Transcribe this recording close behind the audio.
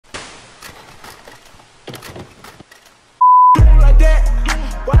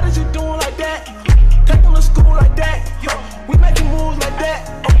like that, yo. We making moves like that,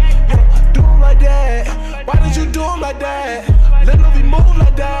 yo. Do 'em like that. Why did you do 'em like that? Let me move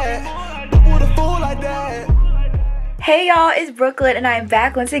like that. But with a fool like that. Hey y'all, it's Brooklyn and I'm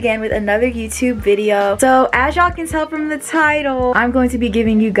back once again with another YouTube video. So as y'all can tell from the title, I'm going to be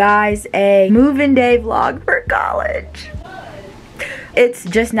giving you guys a move-in day vlog for college. It's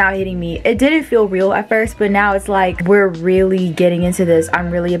just now hitting me. It didn't feel real at first, but now it's like we're really getting into this.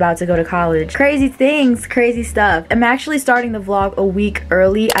 I'm really about to go to college. Crazy things, crazy stuff. I'm actually starting the vlog a week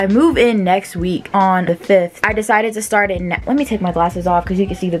early. I move in next week on the 5th. I decided to start it now. Let me take my glasses off because you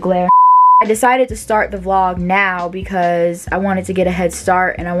can see the glare. I decided to start the vlog now because I wanted to get a head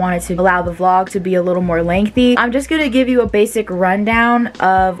start and I wanted to allow the vlog to be a little more lengthy. I'm just gonna give you a basic rundown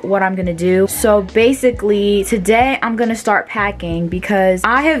of what I'm gonna do. So basically today I'm gonna start packing because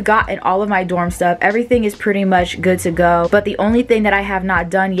I have gotten all of my dorm stuff. Everything is pretty much good to go, but the only thing that I have not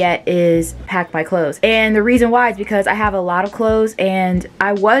done yet is pack my clothes. And the reason why is because I have a lot of clothes and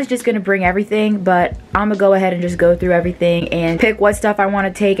I was just gonna bring everything, but I'm gonna go ahead and just go through everything and pick what stuff I want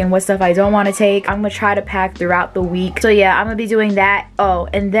to take and what stuff I don't want to take. I'm gonna try to pack throughout the week. So yeah, I'm gonna be doing that. Oh,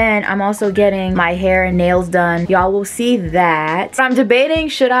 and then I'm also getting my hair and nails done. Y'all will see that. I'm debating,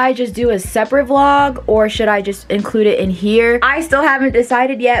 should I just do a separate vlog or should I just include it in here? I still haven't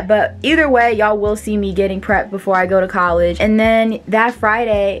decided yet, but either way, y'all will see me getting prepped before I go to college. And then that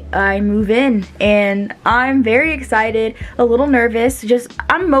Friday, I move in and I'm very excited, a little nervous.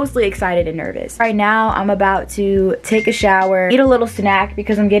 I'm mostly excited and nervous. Right now, I'm about to take a shower, eat a little snack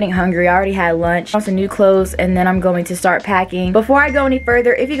because I'm getting hungry. I already had lunch, some new clothes, and then I'm going to start packing. Before I go any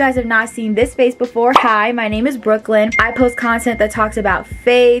further, if you guys have not seen this face before, hi, my name is Brooklyn. I post content that talks about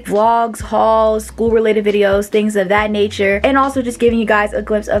faith, vlogs, hauls, school-related videos, things of that nature, and also just giving you guys a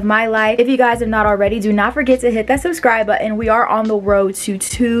glimpse of my life. If you guys have not already, do not forget to hit that subscribe button. We are on the road to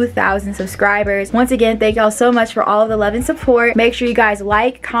 2,000 subscribers. Once again, thank y'all so much for all of the love and support. Make sure you guys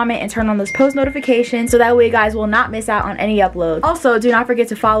like, comment, and turn on those post notifications so that way you guys will not miss out on any uploads. Also, do not forget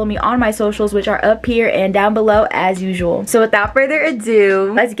to follow me on my socials, which are up here and down below as usual. So without further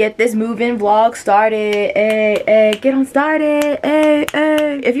ado, let's get this move-in vlog started. Get on started.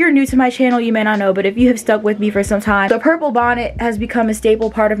 If you're new to my channel, you may not know, but if you have stuck with me for some time, the purple bonnet has become a staple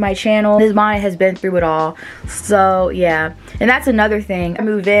part of my channel. This bonnet has been through it all. So yeah, and that's another thing. I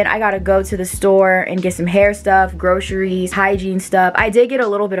move in, I gotta go to the store and get some hair stuff, groceries, hygiene stuff. I did get a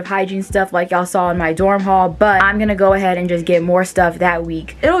little bit of hygiene stuff like y'all saw in my dorm haul, but I'm gonna go ahead and just get more stuff that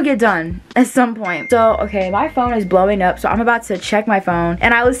week. It'll get done at some point. So okay, my phone is blowing up, so I'm about to check my phone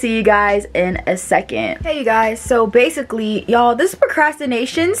and I will see you guys in a second. Hey you guys, so basically y'all, this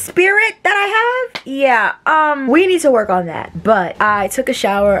procrastination spirit that I have, yeah, we need to work on that. But I took a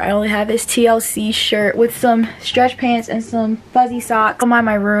shower. I only have this TLC shirt with some stretch pants and some fuzzy socks. Come on,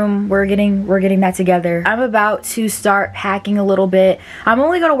 my room, we're getting that together. I'm about to start packing a little bit. I'm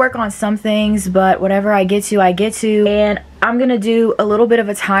only gonna work on some things, but whatever I get to, and I'm gonna do a little bit of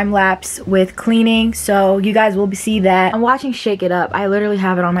a time lapse with cleaning, so you guys will see that. I'm watching Shake It Up. I literally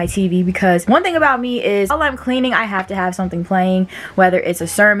have it on my TV because one thing about me is while I'm cleaning, I have to have something playing, whether it's a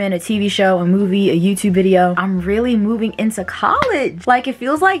sermon, a TV show, a movie, a YouTube video. I'm really moving into college. Like, it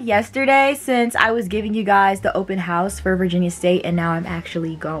feels like yesterday since I was giving you guys the open house for Virginia State and now I'm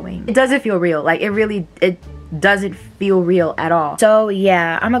actually going. It doesn't feel real. Like, it doesn't feel real at all. So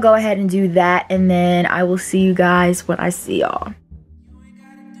yeah, I'm gonna go ahead and do that and then I will see you guys when I see y'all.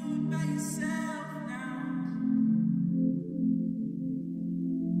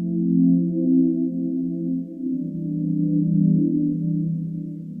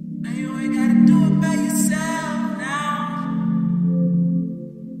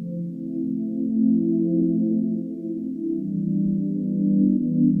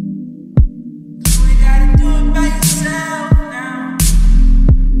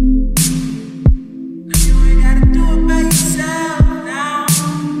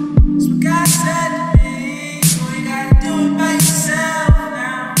 Got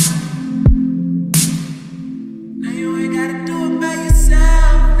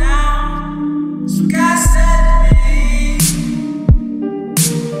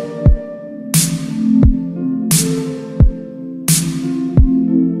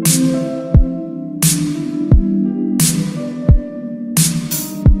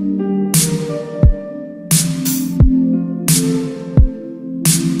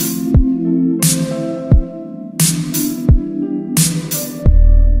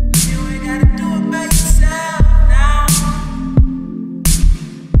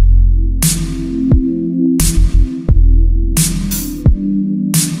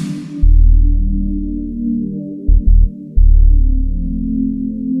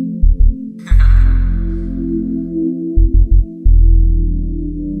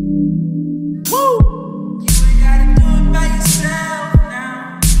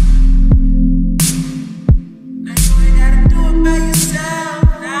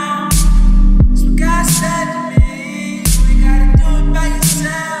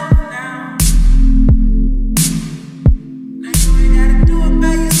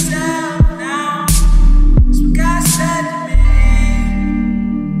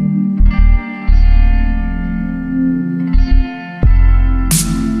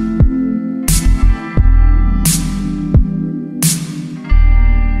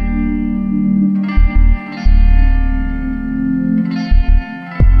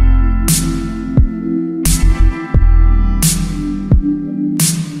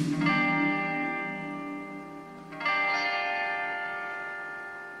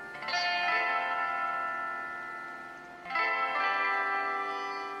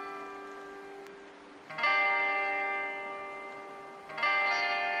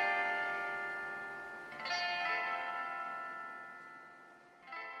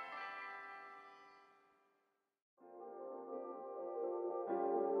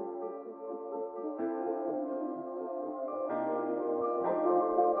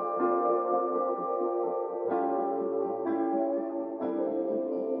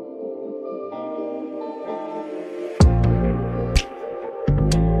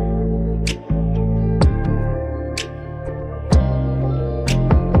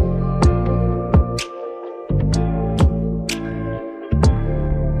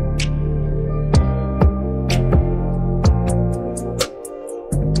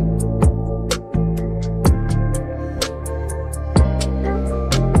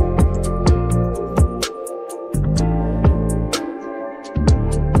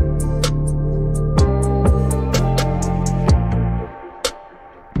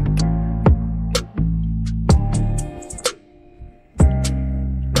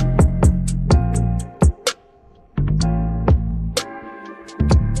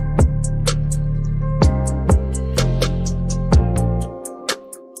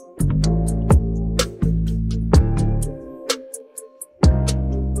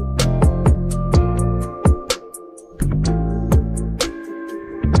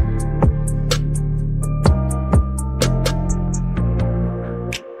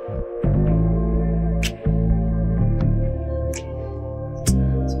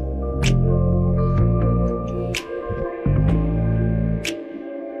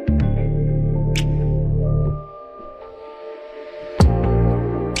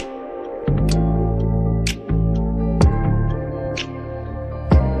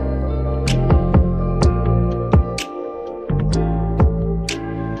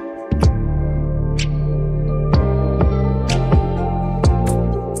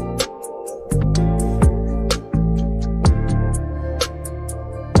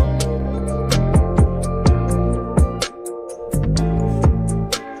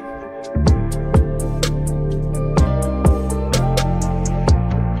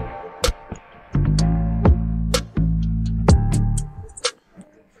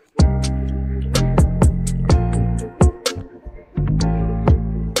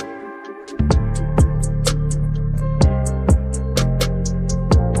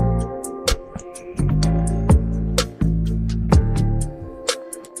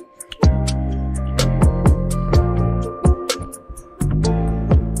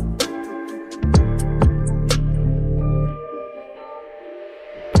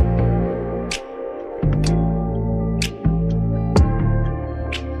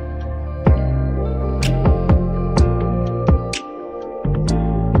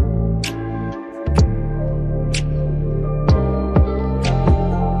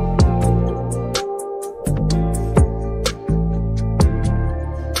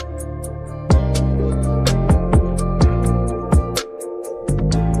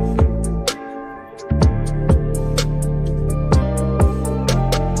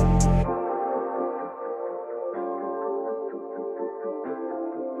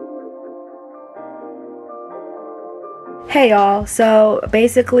Hey y'all, so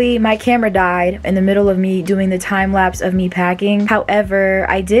basically my camera died in the middle of me doing the time lapse of me packing. However,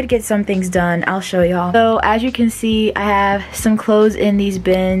 I did get some things done. I'll show y'all. So as you can see, I have some clothes in these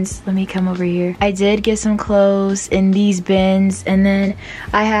bins. Let me come over here. I did get some clothes in these bins, and then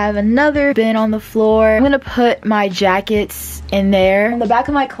I have another bin on the floor. I'm gonna put my jackets in there. In the back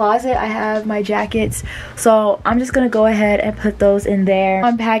of my closet, I have my jackets, so I'm just gonna go ahead and put those in there.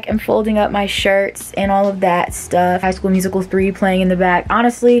 Unpack and folding up my shirts and all of that stuff. High School Musical 3 playing in the back.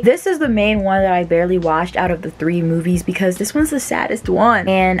 Honestly, this is the main one that I barely watched out of the 3 movies because this one's the saddest one.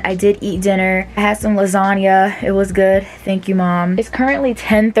 And I did eat dinner. I had some lasagna. It was good. Thank you, Mom. It's currently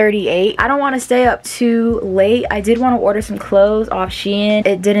 10:38. I don't want to stay up too late. I did want to order some clothes off Shein.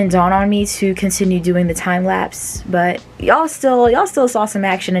 It didn't dawn on me to continue doing the time lapse, but y'all still saw some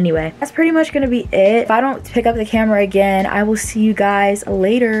action anyway. That's pretty much gonna be it. If I don't pick up the camera again, I will see you guys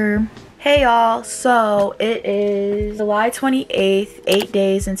later. Hey y'all, so it is July 28th, 8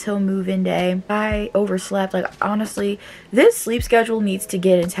 days until move-in day. I overslept. Like, honestly, this sleep schedule needs to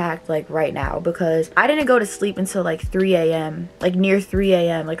get intact like right now because I didn't go to sleep until like 3 a.m. like near 3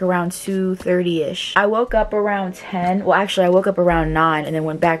 a.m. like around 2:30ish. I woke up around 10. Well, actually I woke up around 9 and then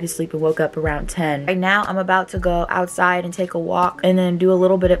went back to sleep and woke up around 10. Right now I'm about to go outside and take a walk and then do a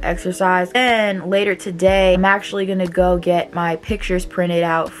little bit of exercise. And later today I'm actually gonna go get my pictures printed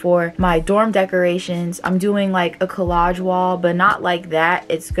out for my dorm decorations. I'm doing like a collage wall, but not like that.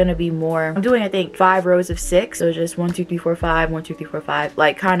 It's gonna be more, I'm doing I think 5 rows of 6, so just 1 2 3 4 5 1 2 3 4 5,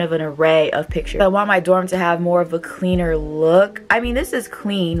 like kind of an array of pictures. I want my dorm to have more of a cleaner look. I mean, this is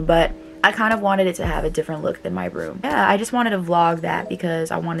clean, but I kind of wanted it to have a different look than my room. Yeah, I just wanted to vlog that because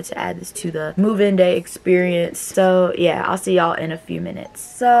I wanted to add this to the move-in day experience. So yeah, I'll see y'all in a few minutes.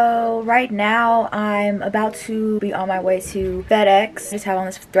 So right now I'm about to be on my way to FedEx. I just have on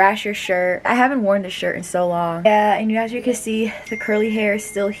this Thrasher shirt. I haven't worn this shirt in so long. Yeah, and as you can see, the curly hair is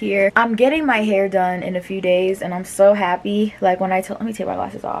still here. I'm getting my hair done in a few days and I'm so happy. Like when I let me take my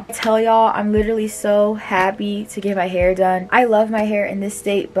glasses off. I tell y'all, I'm literally so happy to get my hair done. I love my hair in this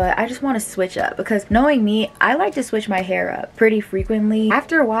state, but I just want to switch up because knowing me, I like to switch my hair up pretty frequently.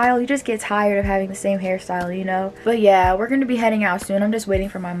 After a while, you just get tired of having the same hairstyle, you know? But yeah, we're gonna be heading out soon. I'm just waiting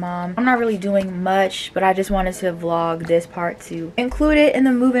for my mom. I'm not really doing much, but I just wanted to vlog this part to include it in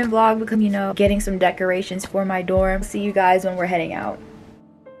the move-in vlog because, you know, getting some decorations for my dorm. See you guys when we're heading out.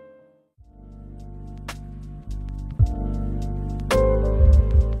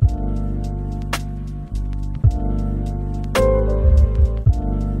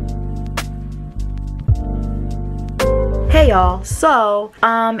 Hey y'all, so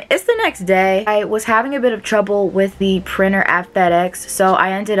it's the next day. I was having a bit of trouble with the printer at FedEx, so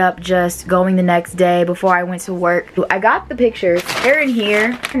I ended up just going the next day before I went to work. I got the pictures. They're in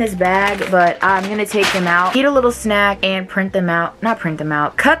here in this bag, but I'm gonna take them out, eat a little snack, and cut them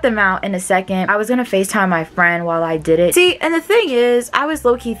out in a second. I was gonna FaceTime my friend while I did it. See, and the thing is, I was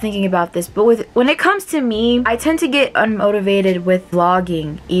low-key thinking about this, but when it comes to me, I tend to get unmotivated with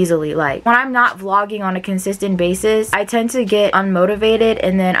vlogging easily. Like when I'm not vlogging on a consistent basis, I tend to get unmotivated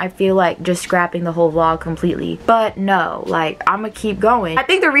and then I feel like just scrapping the whole vlog completely. But no, like I'm gonna keep going. I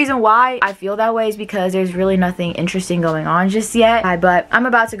think the reason why I feel that way is because there's really nothing interesting going on just yet. But I'm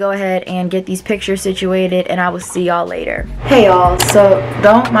about to go ahead and get these pictures situated and I will see y'all later. Hey y'all, so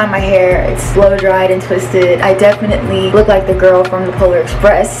don't mind my hair. It's slow dried and twisted. I definitely look like the girl from the Polar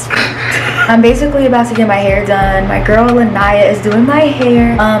Express. I'm basically about to get my hair done. My girl Lanaya is doing my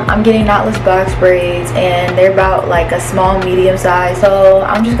hair. I'm getting knotless box braids and they're about like a small medium size, so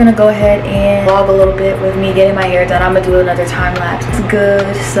I'm just gonna go ahead and vlog a little bit with me getting my hair done. I'm gonna do another time lapse. It's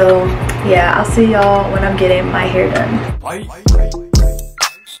good, so yeah, I'll see y'all when I'm getting my hair done. Bye.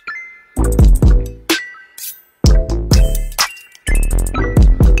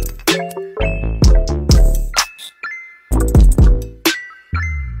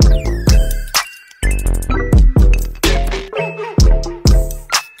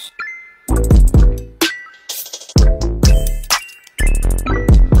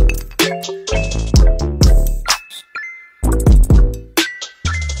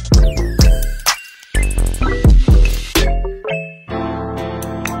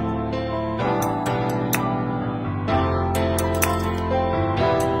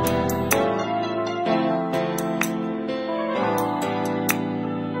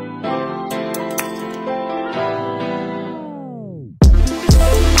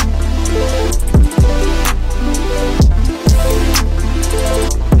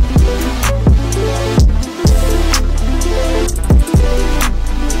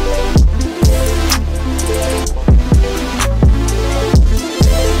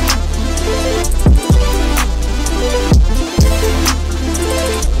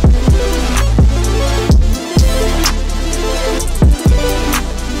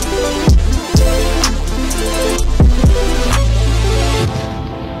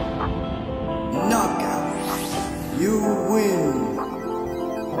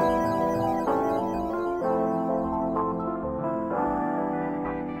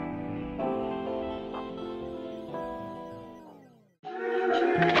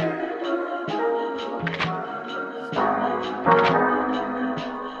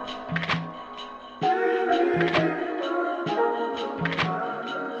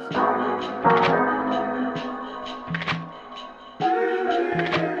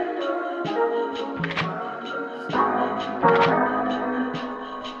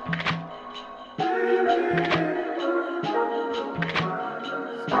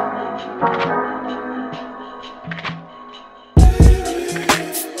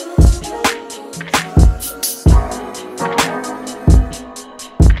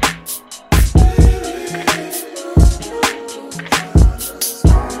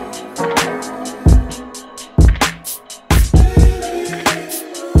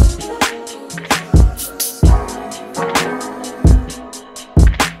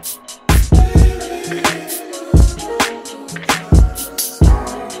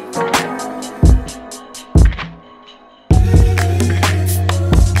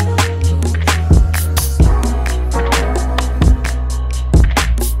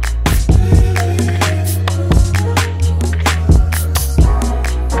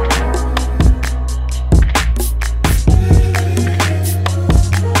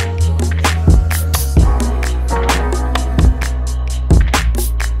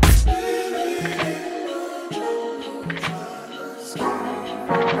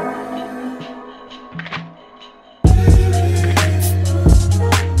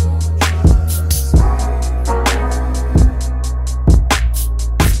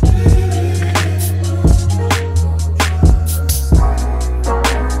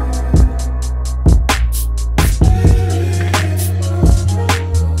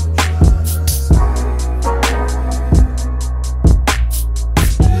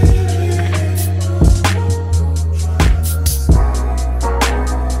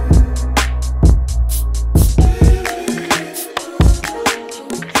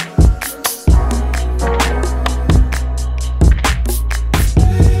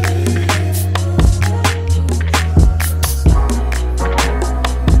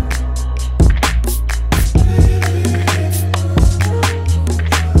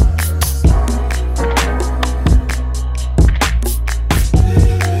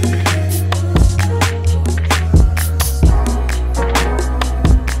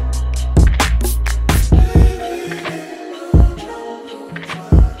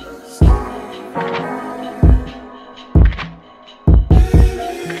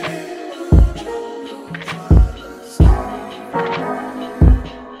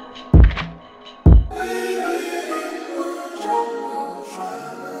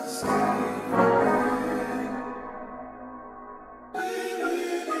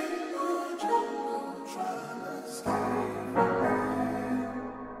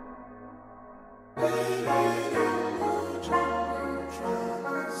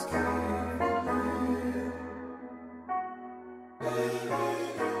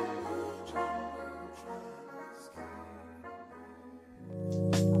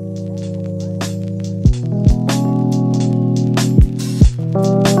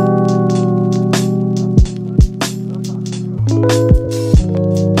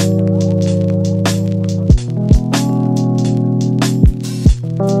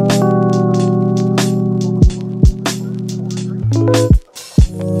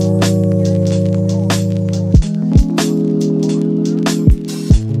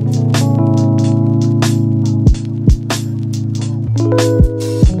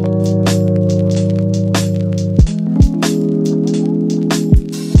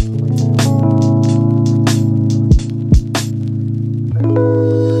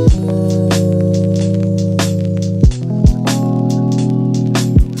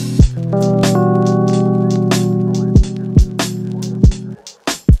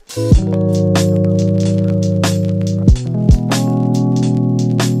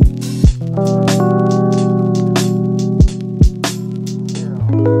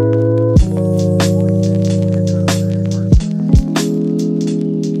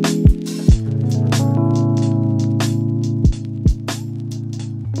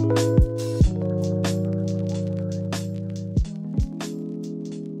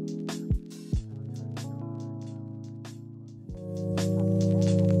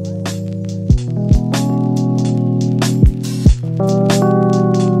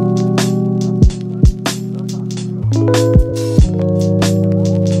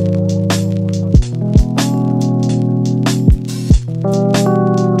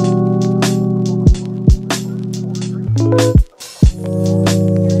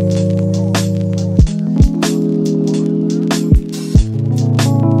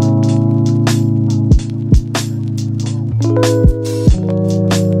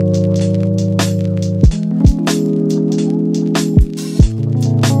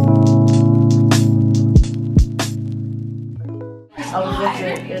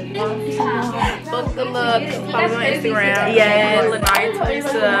 Book the look. Follow me on Instagram.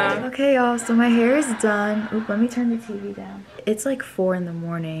 Yeah. Okay, y'all. So my hair is done. Oop, let me turn the TV down. It's like 4 in the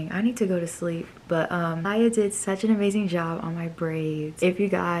morning. I need to go to sleep. But Aya did such an amazing job on my braids. If you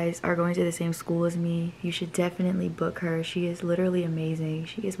guys are going to the same school as me, you should definitely book her. She is literally amazing.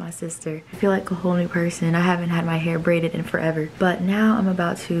 She is my sister. I feel like a whole new person. I haven't had my hair braided in forever. But now I'm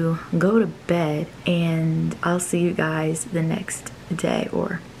about to go to bed and I'll see you guys the next day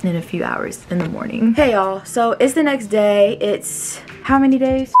or in a few hours in the morning. Hey y'all, so it's the next day. It's how many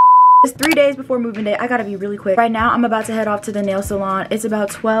days? It's 3 days before moving day. I gotta be really quick. Right now, I'm about to head off to the nail salon. It's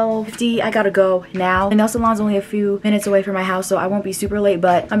about 12:50. I gotta go now. The nail salon's only a few minutes away from my house, so I won't be super late,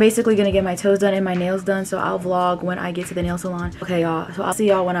 but I'm basically gonna get my toes done and my nails done, so I'll vlog when I get to the nail salon. Okay, y'all, so I'll see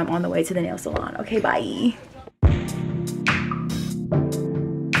y'all when I'm on the way to the nail salon. Okay, bye.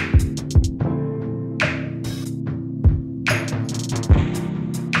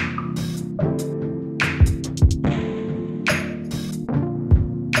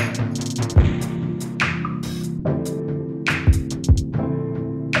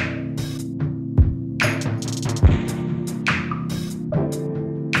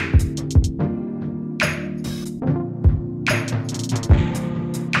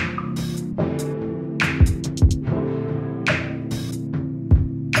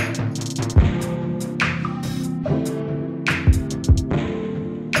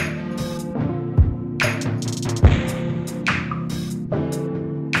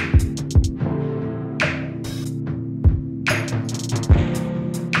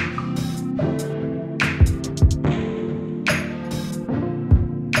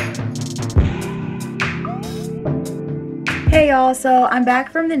 Hey y'all, so I'm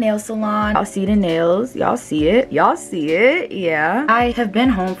back from the nail salon. Y'all see the nails, y'all see it, yeah. I have been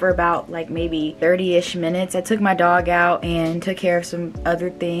home for about like maybe 30-ish minutes. I took my dog out and took care of some other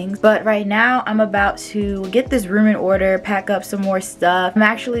things, but right now I'm about to get this room in order, pack up some more stuff. I'm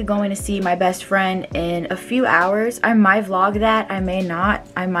actually going to see my best friend in a few hours. I might vlog that, I may not.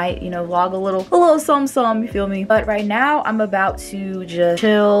 I might, you know, vlog a little some, you feel me? But right now I'm about to just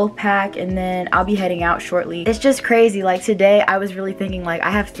chill, pack, and then I'll be heading out shortly. It's just crazy, like today I was really thinking like I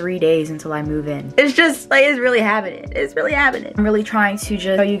have 3 days until I move in. It's just like it's really happening. I'm really trying to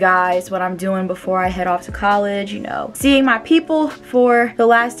just show you guys what I'm doing before I head off to college, you know, seeing my people for the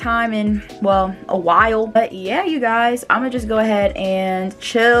last time in, well, a while. But yeah, you guys, I'm gonna just go ahead and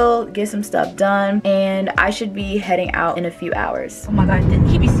chill, get some stuff done, and I should be heading out in a few hours. Oh my god,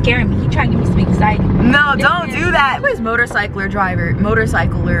 he be scaring me. He trying to get me so excited. No, don't do that. Who is motorcyclist? I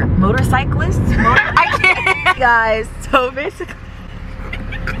can't. Guys, so basically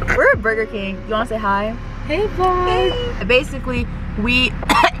we're at Burger King. You want to say hi? Hey, boy. Hey. Basically, we Go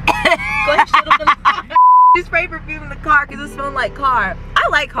ahead, shut up the just spray perfume in the car because it smells like car. I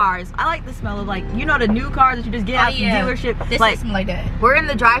like cars. I like the smell of, like, you know, the new cars that you just get out the dealership. This like, smell like that. We're in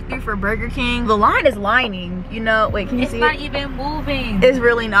the drive-thru for Burger King. The line is lining, you know. Wait, can you see it? It's not even moving. It's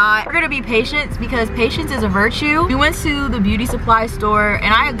really not. We're gonna be patient because patience is a virtue. We went to the beauty supply store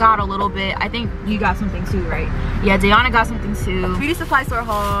and I got a little bit. I think you got something too, right? Yeah, Diana got something too. Beauty supply store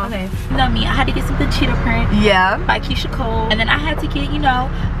haul. Okay. You know me, I had to get something cheetah print. Yeah. By Keisha Cole. And then I had to get, you know,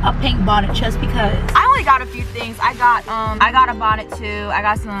 a pink bonnet just because. I only got a few things. I got a bonnet too. I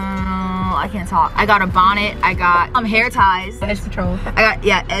got some, I can't talk. I got a bonnet. I got hair ties. Edge control. I got,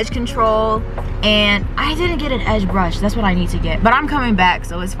 yeah, edge control. And I didn't get an edge brush. That's what I need to get. But I'm coming back,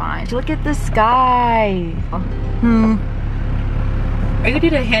 so it's fine. Look at the sky. Are you gonna do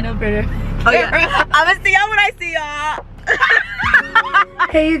the hand over there? Oh yeah. I'm gonna see y'all when I see y'all.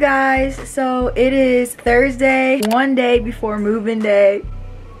 Hey you guys, so it is Thursday, 1 day before moving day.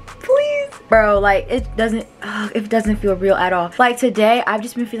 Please, bro, like it doesn't feel real at all. Like today I've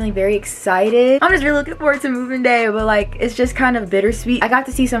just been feeling very excited. I'm just really looking forward to moving day, but like it's just kind of bittersweet. I got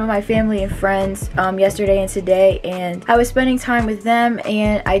to see some of my family and friends yesterday and today, and I was spending time with them,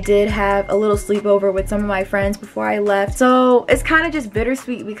 and I did have a little sleepover with some of my friends before I left. So it's kind of just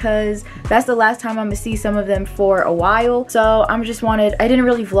bittersweet because that's the last time I'm gonna see some of them for a while. So I didn't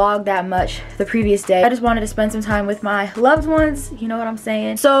really vlog that much the previous day. I just wanted to spend some time with my loved ones, you know what I'm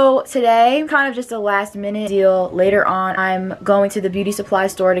saying? So today, kind of just a last minute deal. Later on, I'm going to the beauty supply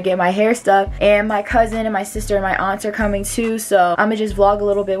store to get my hair stuff, and my cousin and my sister and my aunts are coming too, so I'm gonna just vlog a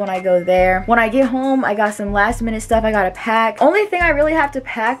little bit when I go there. When I get home, I got some last minute stuff I gotta pack. Only thing I really have to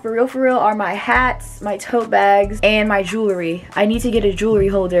pack for real are my hats, my tote bags, and my jewelry. I need to get a jewelry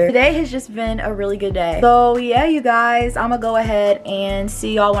holder. Today has just been a really good day. So yeah, you guys, I'm gonna go ahead and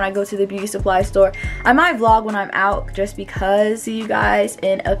see y'all when I go to the beauty supply store. I might vlog when I'm out just because. See you guys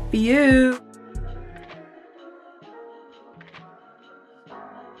in a few.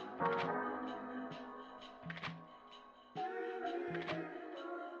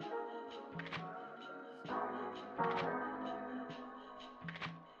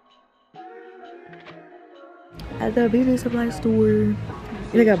 at the beauty supply store.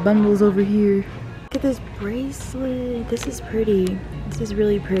 They got bundles over here. Look at this bracelet. This is pretty. This is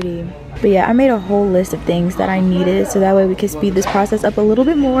really pretty. But yeah, I made a whole list of things that I needed so that way we could speed this process up a little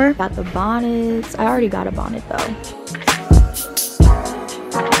bit more. Got the bonnets. I already got a bonnet though.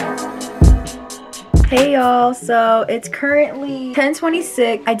 Hey y'all, so it's currently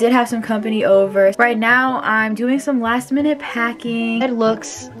 10:26. I did have some company over. Right now I'm doing some last minute packing. It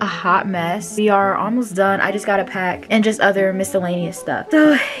looks a hot mess. We are almost done. I just gotta pack and just other miscellaneous stuff.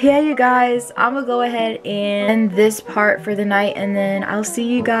 So yeah, you guys, I'm gonna go ahead and end this part for the night, and then I'll see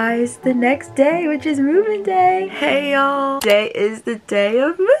you guys the next day, which is moving day. Hey y'all, today is the day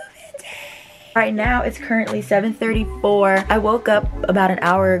of moving. Right now it's currently 7:34. I woke up about an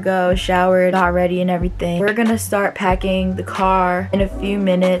hour ago, showered, got ready and everything. We're gonna start packing the car in a few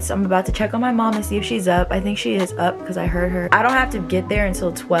minutes. I'm about to check on my mom and see if she's up. I think she is up because I heard her. I don't have to get there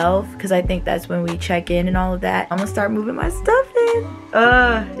until 12 because I think that's when we check in and all of that. I'm gonna start moving my stuff in.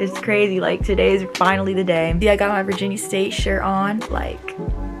 It's crazy. Like, today is finally the day. See, I got my Virginia State shirt on. Like,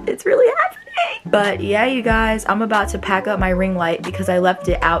 it's really happening. But yeah, you guys, I'm about to pack up my ring light because I left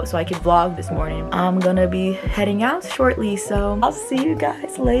it out so I could vlog this morning. I'm gonna be heading out shortly, so I'll see you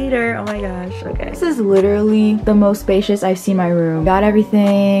guys later. Oh my gosh, okay. This is literally the most spacious I've seen my room. Got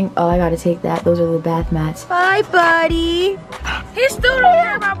everything. Oh, I gotta take that. Those are the bath mats. Bye, buddy. He's still don't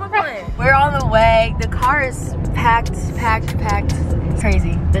care about Brooklyn. We're on the way. The car is packed. It's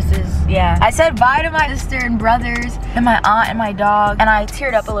crazy. This is, yeah. I said bye to my sister and brothers and my aunt and my dog, and I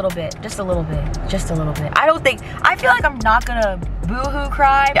teared up a little bit. Just a little bit. I feel like I'm not gonna boo-hoo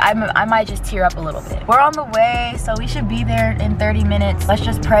cry. I might just tear up a little bit. We're on the way, so we should be there in 30 minutes. Let's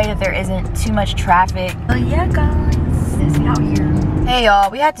just pray that there isn't too much traffic. But yeah, guys, it's out here. Hey y'all,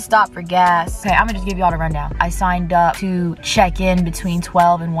 we had to stop for gas. Okay, I'm gonna just give y'all the rundown. I signed up to check in between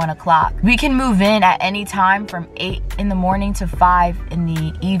 12 and 1 o'clock. We can move in at any time from 8 in the morning to 5 in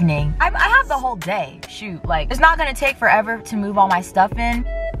the evening. I have the whole day. Shoot, like, it's not gonna take forever to move all my stuff in.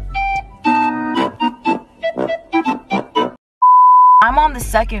 I'm on the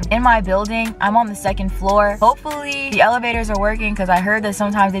second, in my building, I'm on the second floor. Hopefully the elevators are working because I heard that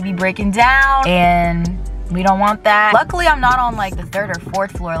sometimes they be breaking down and we don't want that. Luckily, I'm not on like the 3rd or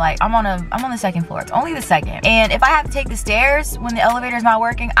 4th floor. Like, I'm on the second floor. It's only the second. And if I have to take the stairs when the elevator's not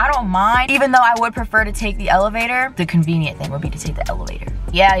working, I don't mind. Even though I would prefer to take the elevator, the convenient thing would be to take the elevator.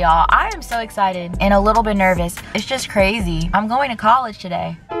 Yeah, y'all, I am so excited and a little bit nervous. It's just crazy. I'm going to college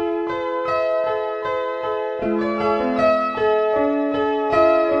today.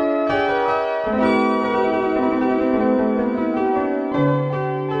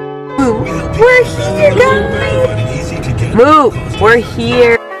 We're here, guys! Woo! We're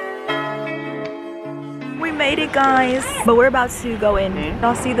here! We made it, guys! But we're about to go in.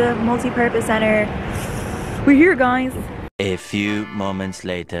 Y'all see the multi-purpose center. We're here, guys! A few moments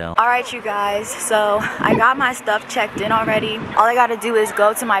later. Alright, you guys, so I got my stuff checked in already. All I gotta do is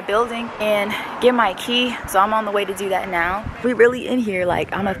go to my building and get my key. So I'm on the way to do that now. We really in here,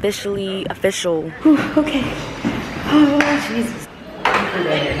 like, I'm officially official. Whew, okay. Oh, Jesus.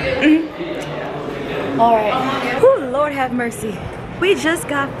 Alright. Lord have mercy. We just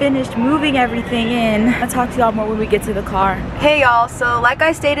got finished moving everything in. I'll talk to y'all more when we get to the car. Hey y'all, so like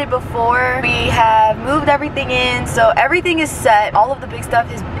I stated before, we have moved everything in. So everything is set. All of the big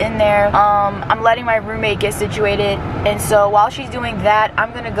stuff is in there. I'm letting my roommate get situated. And so while she's doing that,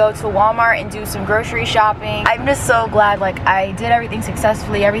 I'm gonna go to Walmart and do some grocery shopping. I'm just so glad, like, I did everything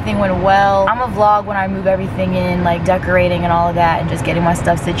successfully. Everything went well. I'm gonna vlog when I move everything in, like decorating and all of that and just getting my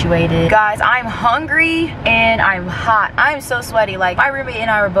stuff situated. Guys, I'm hungry and I'm hot. I'm so sweaty. Like, my roommate and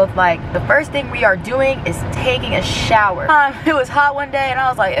I were both like, the first thing we are doing is taking a shower. It was hot one day and I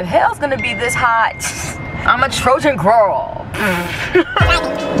was like, if hell's gonna be this hot, I'm a Trojan girl.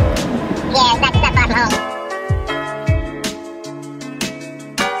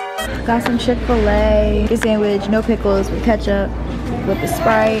 Got some Chick-fil-A, a sandwich, no pickles, with ketchup, with the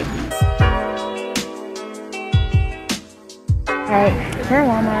Sprite. Alright, we're at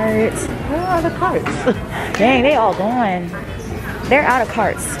Walmart. Where are the carts? Dang, they all gone. They're out of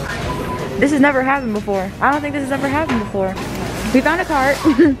carts. This has never happened before. I don't think this has ever happened before. We found a cart.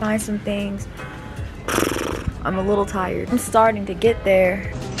 Find some things. I'm a little tired. I'm starting to get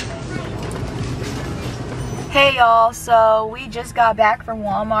there. Hey y'all, so we just got back from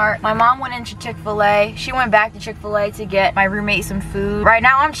Walmart. My mom went into Chick-fil-A. She went back to Chick-fil-A to get my roommate some food. Right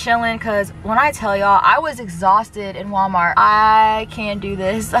now I'm chilling because when I tell y'all, I was exhausted in Walmart. I can't do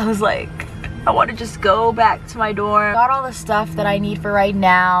this. I was like, I want to just go back to my dorm. Got all the stuff that I need for right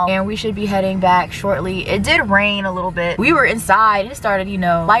now, and we should be heading back shortly. It did rain a little bit. We were inside. It started, you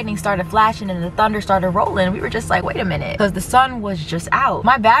know, lightning started flashing and the thunder started rolling. We were just like, wait a minute, because the sun was just out.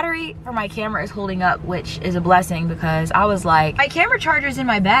 My battery for my camera is holding up, which is a blessing, because I was like, my camera charger's in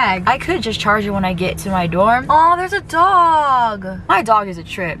my bag. I could just charge it when I get to my dorm. Oh, there's a dog. My dog is a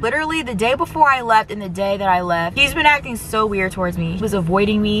trip. Literally the day before I left and the day that I left, he's been acting so weird towards me. He was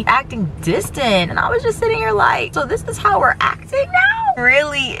avoiding me, acting distant, and I was just sitting here like, so this is how we're acting now?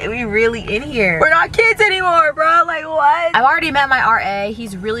 Really, we really in here. We're not kids anymore, bro. Like, what? I've already met my RA.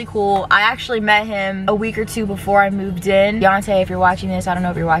 He's really cool. I actually met him a week or two before I moved in. Deontay, if you're watching this, I don't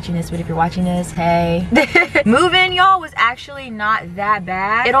know if you're watching this, but if you're watching this, hey. Moving, y'all, was actually not that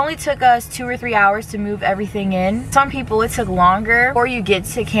bad. It only took us 2 or 3 hours to move everything in. Some people, it took longer. Before you get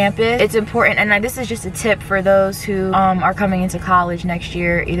to campus, it's important, and this is just a tip for those who are coming into college next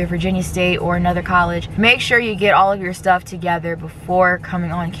year, either Virginia State or another college. Make sure you get all of your stuff together before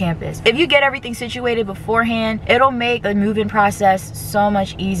coming on campus. If you get everything situated beforehand, it'll make the move-in process so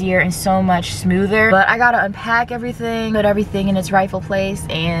much easier and so much smoother. But I gotta unpack everything, put everything in its rightful place,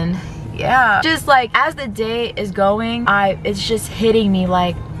 and yeah, just like as the day is going, it's just hitting me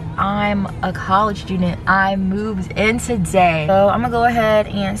like I'm a college student. I moved in today. So I'm gonna go ahead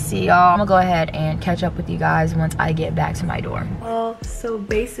and see y'all. I'm gonna go ahead and catch up with you guys once I get back to my dorm. Well, so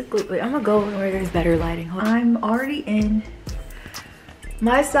basically, wait, I'm gonna go where there's better lighting. I'm already in.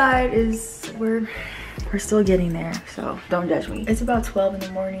 My side is, we're still getting there, so don't judge me. It's about 12 in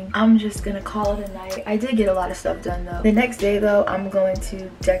the morning. I'm just gonna call it a night. I did get a lot of stuff done though. The next day though, I'm going to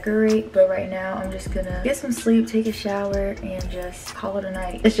decorate, but right now I'm just gonna get some sleep, take a shower, and just call it a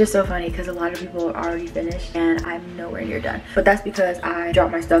night. It's just so funny because a lot of people are already finished and I'm nowhere near done. But that's because I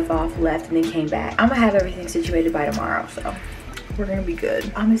dropped my stuff off, left, and then came back. I'm gonna have everything situated by tomorrow, so we're gonna be good.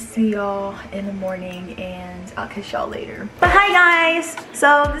 I'm gonna see y'all in the morning and I'll catch y'all later. But hi guys,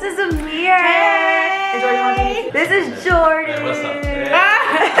 so this is Amir. Hey. This is Jordan. Hey, what's up?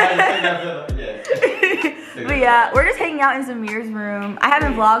 But yeah, we're just hanging out in Zamir's room. I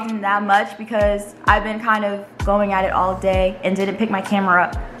haven't vlogged in that much because I've been kind of going at it all day and didn't pick my camera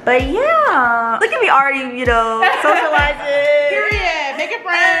up. But yeah, look at me already, you know, socializing. Period. Making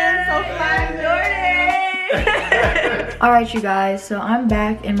friends, socializing. Jordan. All right, you guys, so I'm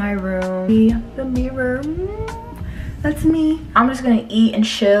back in my room. The mirror. That's me. I'm just gonna eat and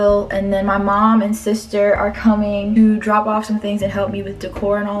chill, and then my mom and sister are coming to drop off some things and help me with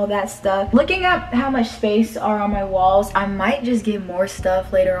decor and all of that stuff. Looking at how much space are on my walls, I might just get more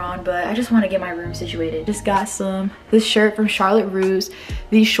stuff later on, but I just want to get my room situated. Just got this shirt from Charlotte Russe,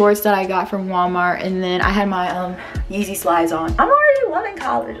 these shorts that I got from Walmart, and then I had my Yeezy slides on. I'm already loving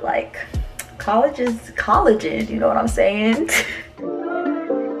college. Like, college is colleging, you know what I'm saying?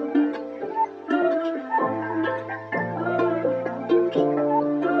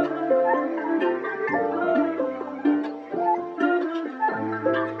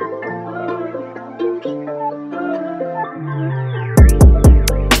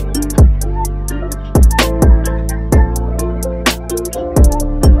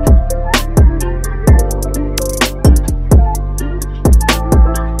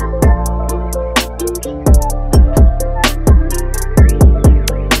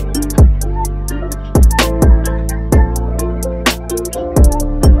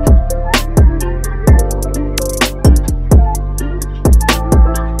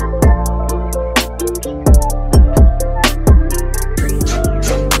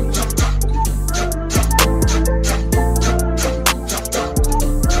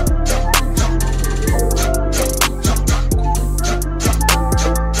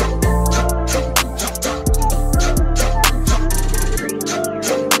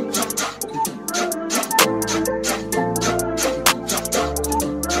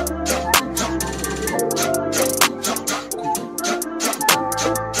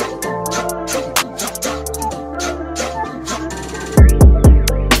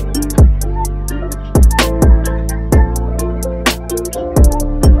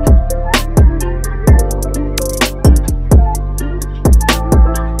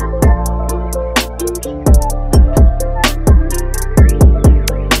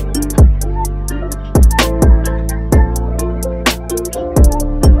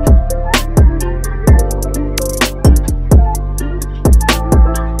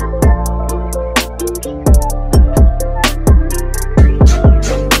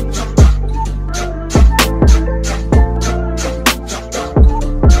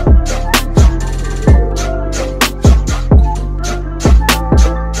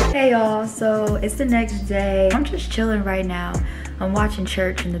 Hey y'all, so it's the next day. I'm just chilling right now. I'm watching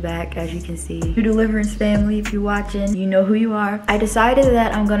church in the back, as you can see. Your Deliverance family, if you're watching, you know who you are. I decided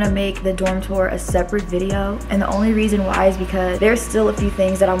that I'm gonna make the dorm tour a separate video, and the only reason why is because there's still a few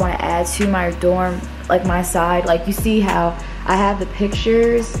things that I want to add to my dorm, like my side. Like you see how I have the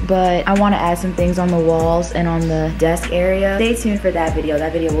pictures, but I want to add some things on the walls and on the desk area. Stay tuned for that video.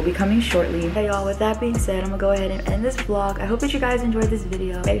 That video will be coming shortly. Hey y'all, with that being said, I'm gonna go ahead and end this vlog. I hope that you guys enjoyed this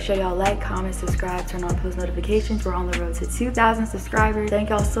video. Make sure y'all like, comment, subscribe, turn on post notifications. We're on the road to 2,000 subscribers. Thank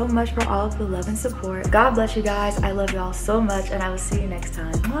y'all so much for all of the love and support. God bless you guys. I love y'all so much, and I will see you next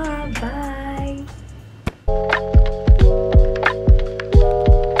time. Bye.